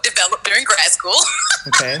also developed during grad school.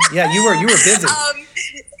 Okay. Yeah, you were busy.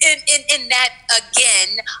 In that,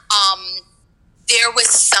 again, there was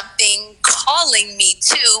something calling me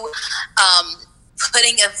to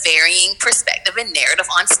putting a varying perspective and narrative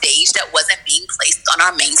on stage that wasn't being placed on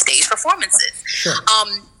our main stage performances. Sure.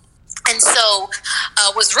 And so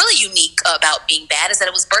what's really unique about Being Bad is that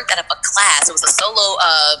it was birthed out of a class. It was a solo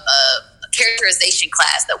characterization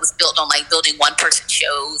class that was built on like building one person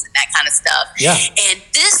shows and that kind of stuff. Yeah. And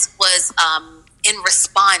this was in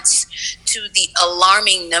response to the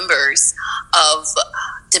alarming numbers of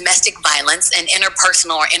domestic violence and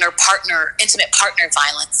interpersonal or intimate partner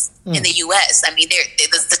violence in the U.S. I mean,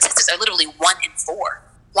 the statistics are literally 1 in 4.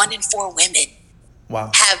 1 in 4 women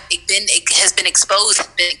has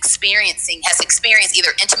experienced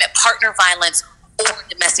either intimate partner violence or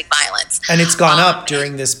domestic violence. And it's gone up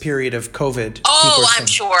during this period of COVID. Oh, I'm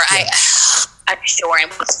sure. Yeah. I'm sure.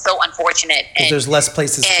 And it's so unfortunate. And there's less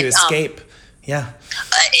places to escape. Yeah.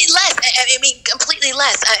 Less. I mean, completely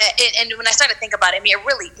less. And when I started to think about it, I mean, it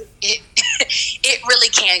really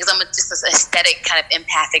can, because I'm just an aesthetic kind of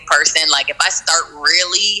empathic person. Like if I start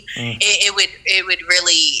really, it would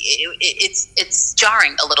really, it's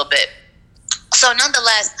jarring a little bit. So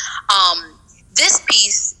nonetheless, this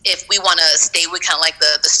piece, if we want to stay with kind of like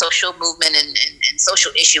the social movement and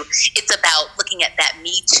social issue, it's about looking at that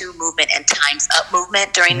Me Too movement and Time's Up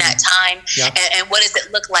movement during that time. Yeah. And what does it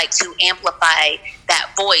look like to amplify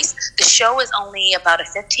that voice? The show is only about a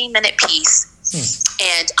 15-minute piece,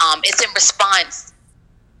 and it's in response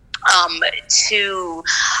to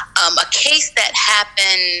a case that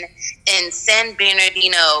happened in San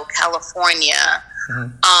Bernardino, California.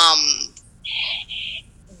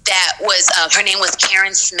 That was her name was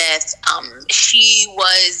Karen Smith. She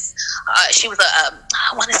was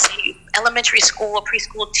I want to say elementary school or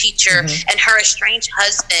preschool teacher, and her estranged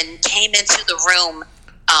husband came into the room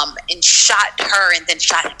and shot her and then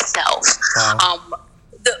shot himself. Wow.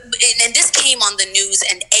 And this came on the news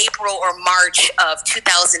in April or March of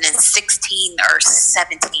 2016 or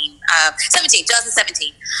 2017.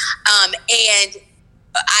 And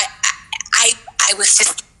I was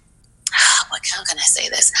just, how can I say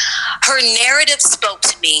this? Her narrative spoke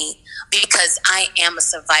to me because I am a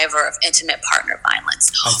survivor of intimate partner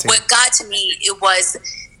violence. What got to me, it was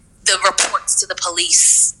the reports to the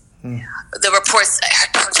police, the reports,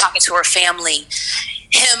 her talking to her family,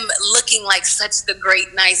 him looking like such the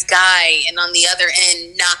great, nice guy, and on the other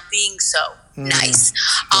end, not being so nice.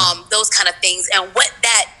 Those kind of things. And what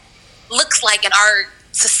that looks like in our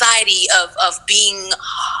society of being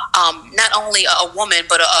not only a woman,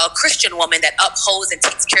 but a Christian woman that upholds and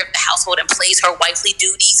takes care of the household and plays her wifely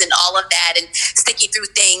duties and all of that, and sticking through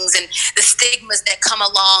things and the stigmas that come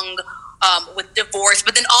along with divorce,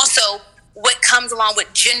 but then also what comes along with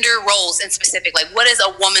gender roles in specific. Like, what is a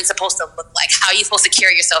woman supposed to look like? How are you supposed to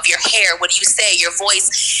carry yourself? Your hair, what do you say, your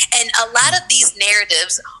voice? And a lot of these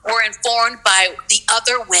narratives were informed by the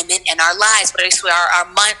other women in our lives, what we saw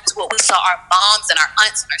our moms and our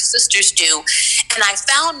aunts and our sisters do. And I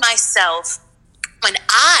found myself, when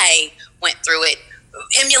I went through it,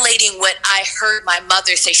 emulating what I heard my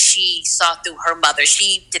mother say she saw through her mother.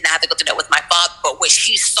 She did not have to go through that with my father, but what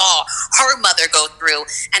she saw her mother go through.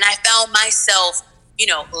 And I found myself,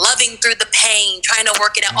 loving through the pain, trying to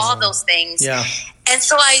work it out, all those things. Yeah. And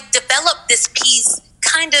so I developed this piece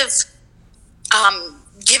kind of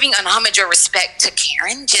giving an homage or respect to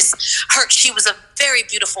Karen. She was a very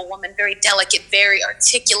beautiful woman, very delicate, very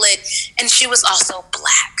articulate, and she was also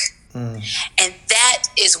Black. And that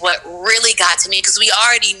is what really got to me, because we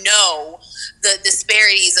already know the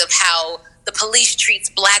disparities of how the police treats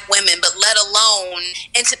Black women, but let alone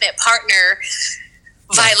intimate partner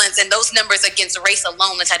violence and those numbers against race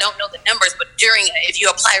alone, which I don't know the numbers, but if you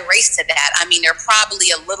apply race to that, I mean, they're probably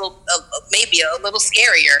maybe a little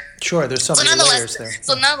scarier. Sure, there's so many layers there.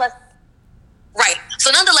 So nonetheless, right. So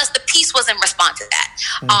nonetheless, the piece was in response to that.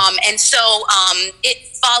 And so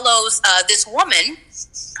it follows this woman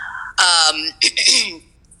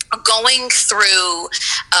going through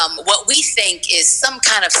what we think is some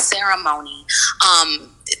kind of ceremony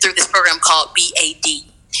through this program called BAD.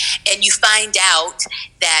 And you find out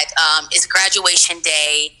that it's graduation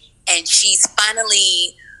day, and she's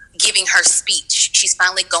finally giving her speech. She's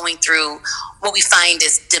finally going through what we find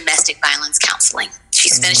is domestic violence counseling.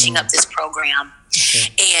 She's finishing up this program.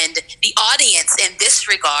 Okay. And the audience in this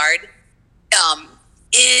regard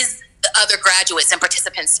is the other graduates and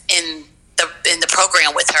participants in the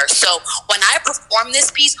program with her. So when I perform this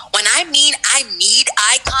piece, when I mean I need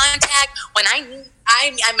eye contact, when I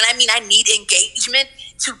need engagement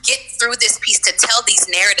to get through this piece, to tell these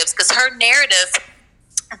narratives, because her narrative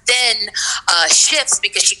then shifts,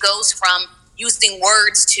 because she goes from using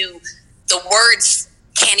words to the words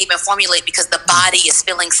can't even formulate because the body is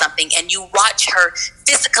feeling something, and you watch her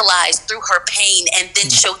physicalize through her pain and then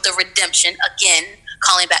show the redemption again.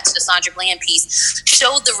 Calling back to the Sandra Bland piece,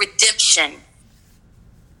 show the redemption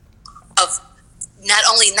of not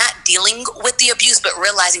only not dealing with the abuse, but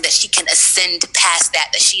realizing that she can ascend past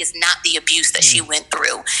that she is not the abuse that she went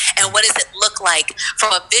through. And what does it look like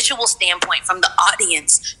from a visual standpoint, from the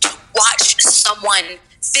audience, to watch someone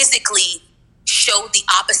physically show the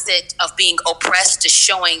opposite of being oppressed to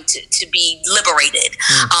showing to be liberated,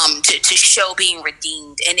 to show being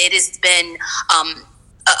redeemed. And it has been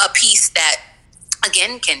a piece that,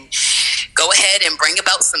 again, can go ahead and bring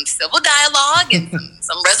about some civil dialogue and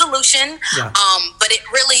some resolution. Yeah. But it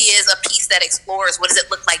really is a piece that explores what does it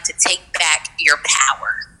look like to take back your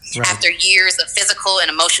power after years of physical and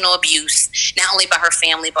emotional abuse, not only by her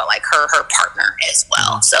family, but like her partner as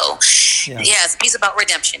well. So it's a piece about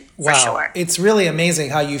redemption for sure. It's really amazing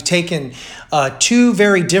how you've taken two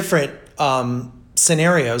very different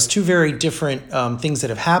scenarios, two very different things that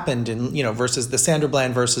have happened, and versus the Sandra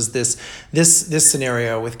Bland versus this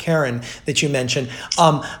scenario with Karen that you mentioned,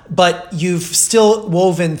 but you've still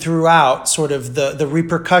woven throughout sort of the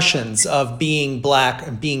repercussions of being Black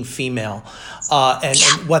and being female, and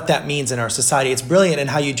what that means in our society. It's brilliant, and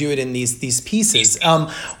how you do it in these pieces.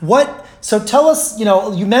 So tell us,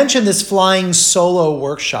 you mentioned this flying solo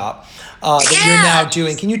workshop that you're now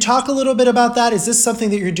doing. Can you talk a little bit about that? Is this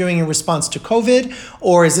something that you're doing in response to COVID,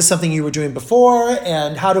 or is this something you were doing before?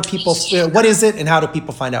 And how do people, what is it, and how do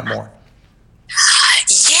people find out more?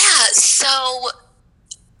 Yeah, so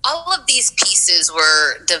all of these pieces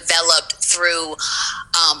were developed through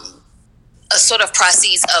a sort of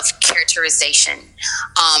process of characterization,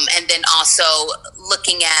 and then also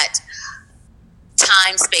looking at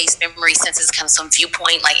time, space, memory, senses, kind of some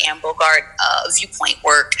viewpoint, like Anne Bogart viewpoint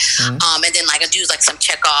work. And then I do like some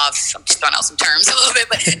Chekhov, I'm just throwing out some terms a little bit,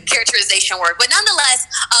 but characterization work. But nonetheless,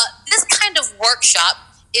 this kind of workshop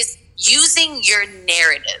is using your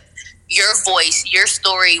narrative, your voice, your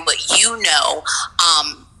story, what you know,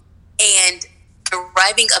 and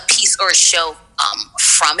deriving a piece or a show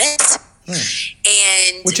from it.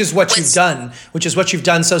 And which is what you've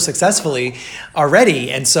done so successfully already,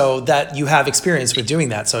 and so that you have experience with doing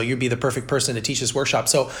that, so you'd be the perfect person to teach this workshop.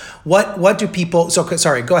 So what do people,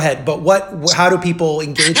 sorry, go ahead, but how do people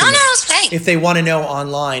engage in it? If they want to know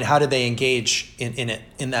online, how do they engage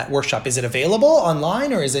in that workshop? Is it available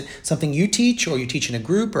online, or is it something you teach, or you teach in a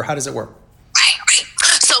group, or how does it work? Right.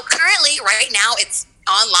 So currently, right now, it's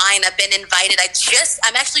online. I've been invited.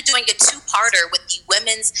 I'm actually doing a two-parter with the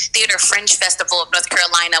Women's Theater Fringe Festival of North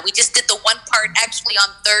Carolina. We just did the one part actually on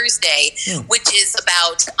Thursday, which is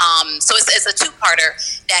about, so it's a two-parter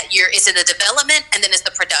that it's in the development and then it's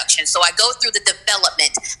the production. So I go through the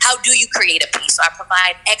development. How do you create a piece? So I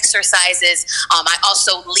provide exercises. I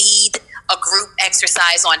also lead a group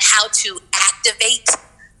exercise on how to activate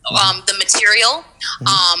the material.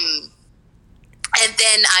 And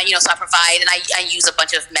then, so I provide, and I use a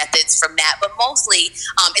bunch of methods from that, but mostly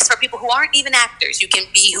it's for people who aren't even actors. You can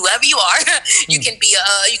be whoever you are. You can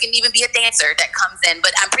even be a dancer that comes in,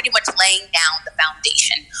 but I'm pretty much laying down the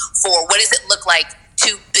foundation for what does it look like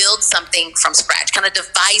to build something from scratch, kind of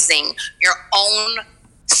devising your own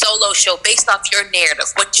solo show based off your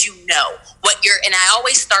narrative, what you know, and I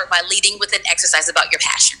always start by leading with an exercise about your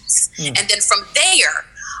passions. And then from there,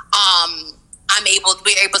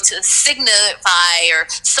 we're able to signify or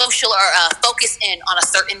social or focus in on a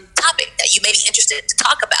certain topic that you may be interested to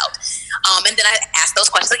talk about. And then I ask those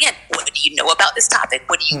questions again. What do you know about this topic?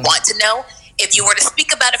 What do you want to know? If you were to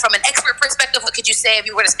speak about it from an expert perspective, what could you say? If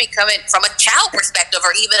you were to speak from it from a child perspective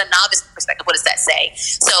or even a novice perspective, what does that say?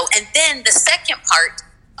 So, and then the second part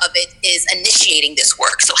of it is initiating this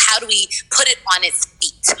work. So how do we put it on its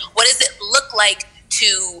feet? What does it look like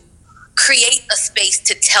to create a space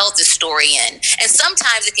to tell the story in? And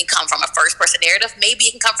sometimes it can come from a first person narrative. Maybe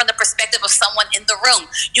it can come from the perspective of someone in the room.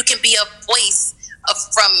 You can be a voice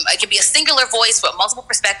it can be a singular voice with multiple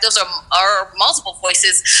perspectives or multiple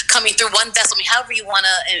voices coming through one vessel. I mean, however you want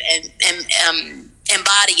to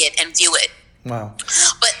embody it and view it. Wow.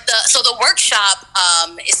 But so the workshop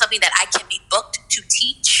is something that I can be booked to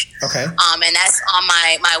teach. Okay. And that's on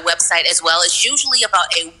my website as well. It's usually about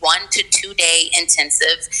a 1 to 2 day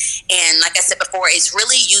intensive. And like I said before, it's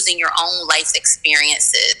really using your own life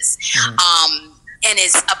experiences. And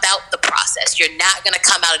it's about the process. You're not going to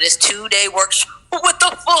come out of this 2-day workshop with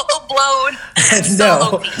the full-blown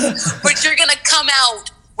solo piece. But you're going to come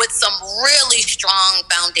out with some really strong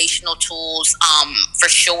foundational tools, for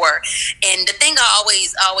sure. And the thing I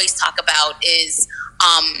always talk about is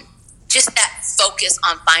just that focus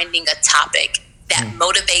on finding a topic that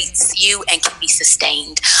motivates you and can be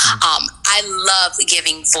sustained. I love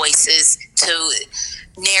giving voices to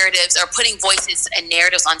narratives or putting voices and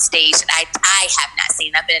narratives on stage that I have not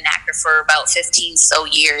seen. I've been an actor for about 15 so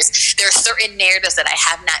years. There are certain narratives that I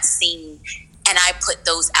have not seen and I put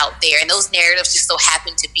those out there. And those narratives just so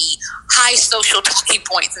happen to be high social talking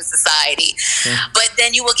points in society. But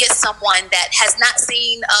then you will get someone that has not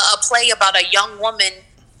seen a play about a young woman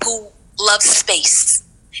who loves space.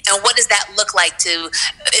 And what does that look like to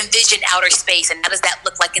envision outer space? And how does that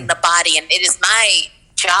look like in the body? And it is my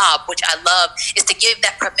job, which I love, is to give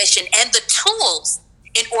that permission and the tools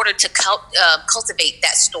in order to cultivate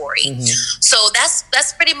that story. So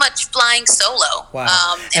that's pretty much flying solo.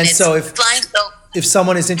 Wow. And so if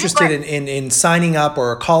someone is interested in signing up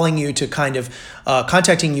or calling you to kind of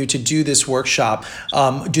contacting you to do this workshop,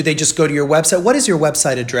 do they just go to your website? What is your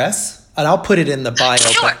website address? And I'll put it in the bio.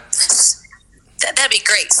 Sure. That'd be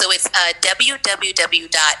great. So it's www.Brittney,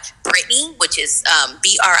 which is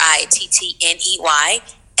BRITTNEY,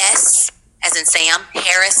 S as in Sam,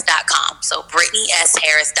 Harris.com. So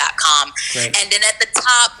BrittneySHarris.com. Great. And then at the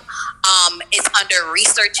top, it's under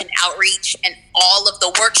research and outreach, and all of the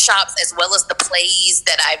workshops as well as the plays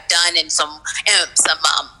that I've done and some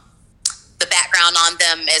the background on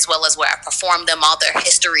them, as well as where I performed them, all their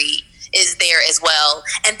history is there as well.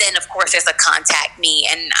 And then of course there's a contact me,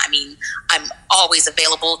 and I mean, I'm always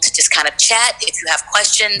available to just kind of chat if you have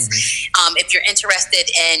questions. If you're interested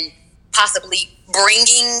in possibly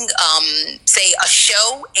bringing say a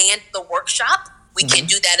show and the workshop, we can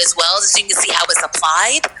do that as well, so you can see how it's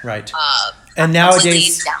applied. Right. And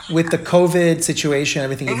nowadays, with the COVID situation,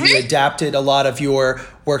 everything, have you adapted a lot of your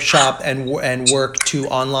workshop and work to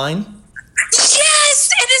online? Yes,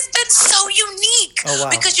 it has been so unique. Oh, wow.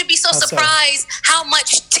 Because you'd be so surprised how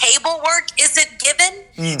much table work isn't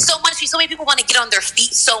given. So many people want to get on their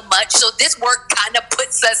feet so much. So this work kind of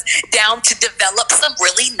puts us down to develop some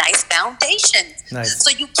really nice foundations. Nice. So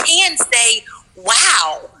you can say,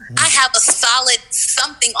 wow, I have a solid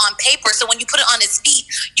something on paper. So when you put it on its feet,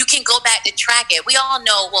 you can go back to track it. We all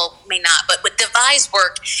know, well, may not, but with devised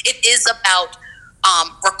work, it is about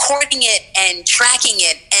recording it and tracking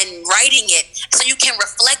it and writing it, so you can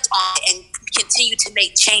reflect on it and continue to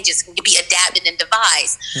make changes, can be adapted and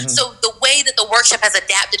devised. So the way that the workshop has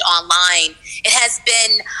adapted online, it has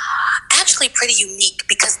been actually pretty unique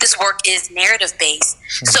because this work is narrative based.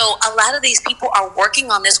 So a lot of these people are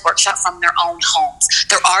working on this workshop from their own homes.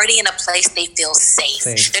 They're already in a place they feel safe.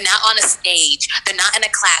 They're not on a stage. They're not in a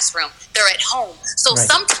classroom. They're at home. So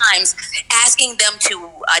sometimes asking them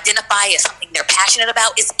to identify as something they're passionate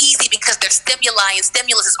about is easy because their stimuli and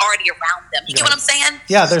stimulus is already around them. You get what I'm saying?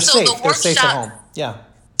 Yeah, they're safe. They're safe at home. Yeah.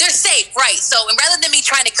 They're safe, right? So, and rather than me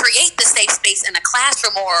trying to create the safe space in a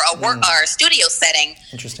classroom or a work or a studio setting,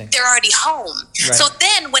 they're already home. Right. So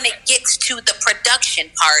then, when it gets to the production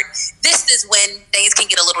part, this is when things can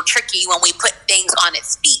get a little tricky when we put things on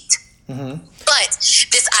its feet. But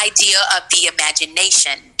this idea of the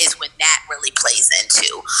imagination is when that really plays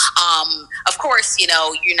into. Of course, you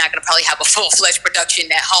know, you're not going to probably have a full-fledged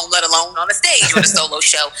production at home, let alone on a stage or a solo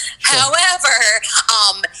show. However,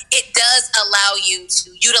 it does allow you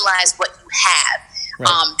to utilize what you have.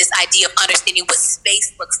 This idea of understanding what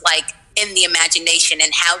space looks like in the imagination,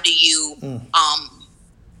 and how do you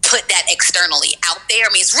put that externally out there. I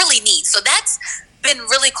mean, it's really neat. So that's been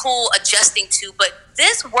really cool adjusting to, but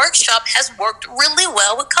this workshop has worked really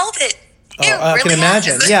well with COVID. I can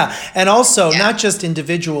imagine. Yeah. And also not just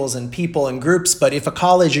individuals and people and groups, but if a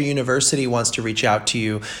college or university wants to reach out to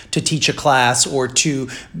you to teach a class or to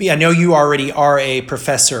be, I know you already are a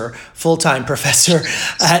professor, full-time professor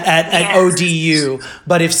at ODU,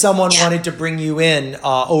 but if someone wanted to bring you in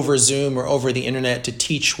over Zoom or over the internet to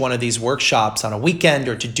teach one of these workshops on a weekend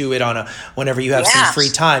or to do it on whenever you have some free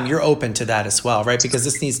time, you're open to that as well, right? Because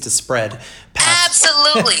this needs to spread past.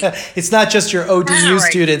 Absolutely. It's not just your ODU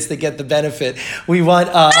students that get the benefit. We want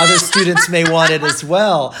other students may want it as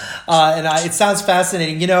well. It sounds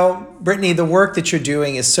fascinating. You know, Brittney, the work that you're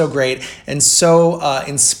doing is so great and so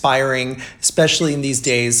inspiring, especially in these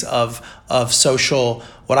days of social,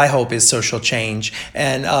 what I hope is social change.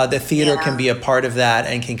 And the theater can be a part of that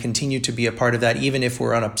and can continue to be a part of that, even if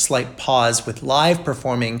we're on a slight pause with live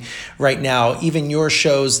performing right now. Even your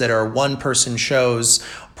shows that are one-person shows,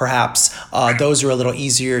 perhaps those are a little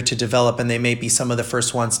easier to develop, and they may be some of the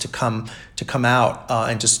first ones to come out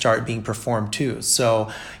and to start being performed too. So,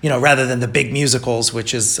 you know, rather than the big musicals,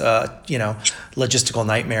 which is logistical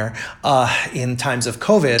nightmare in times of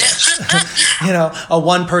COVID, you know, a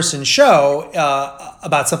one-person show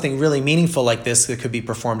about something really meaningful like this that could be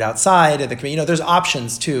performed outside, and you know, there's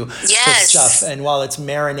options too for stuff. And while it's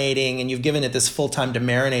marinating, and you've given it this full time to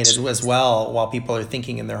marinate as well, while people are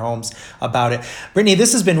thinking in their homes about it. Brittney,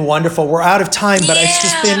 this has been wonderful. We're out of time, but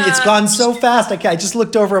it's gone so fast. I just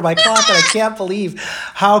looked over at my clock and I can't believe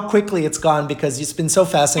how quickly it's gone, because it's been so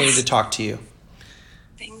fascinating to talk to you.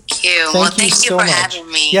 Thank Thank you. Thank you so for much.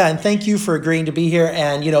 having me. Yeah, and thank you for agreeing to be here.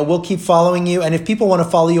 And, we'll keep following you. And if people want to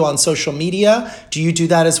follow you on social media, do you do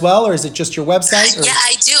that as well? Or is it just your website? Yeah,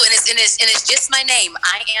 I do. And it's just my name.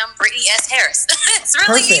 I am Brittany S. Harris. It's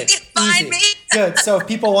really Perfect. easy to find me. Good. So if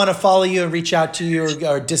people want to follow you and reach out to you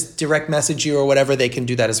or just direct message you or whatever, they can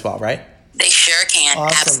do that as well, right? They sure can.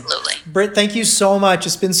 Awesome. Absolutely. Britt, thank you so much.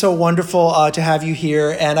 It's been so wonderful to have you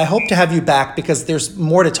here. And I hope to have you back because there's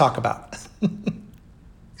more to talk about.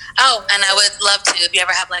 Oh, and I would love to. If you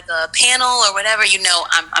ever have like a panel or whatever,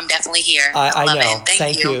 I'm definitely here. I love know. it.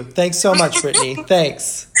 Thank you. Thanks so much, Brittany.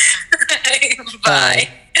 Thanks. Bye.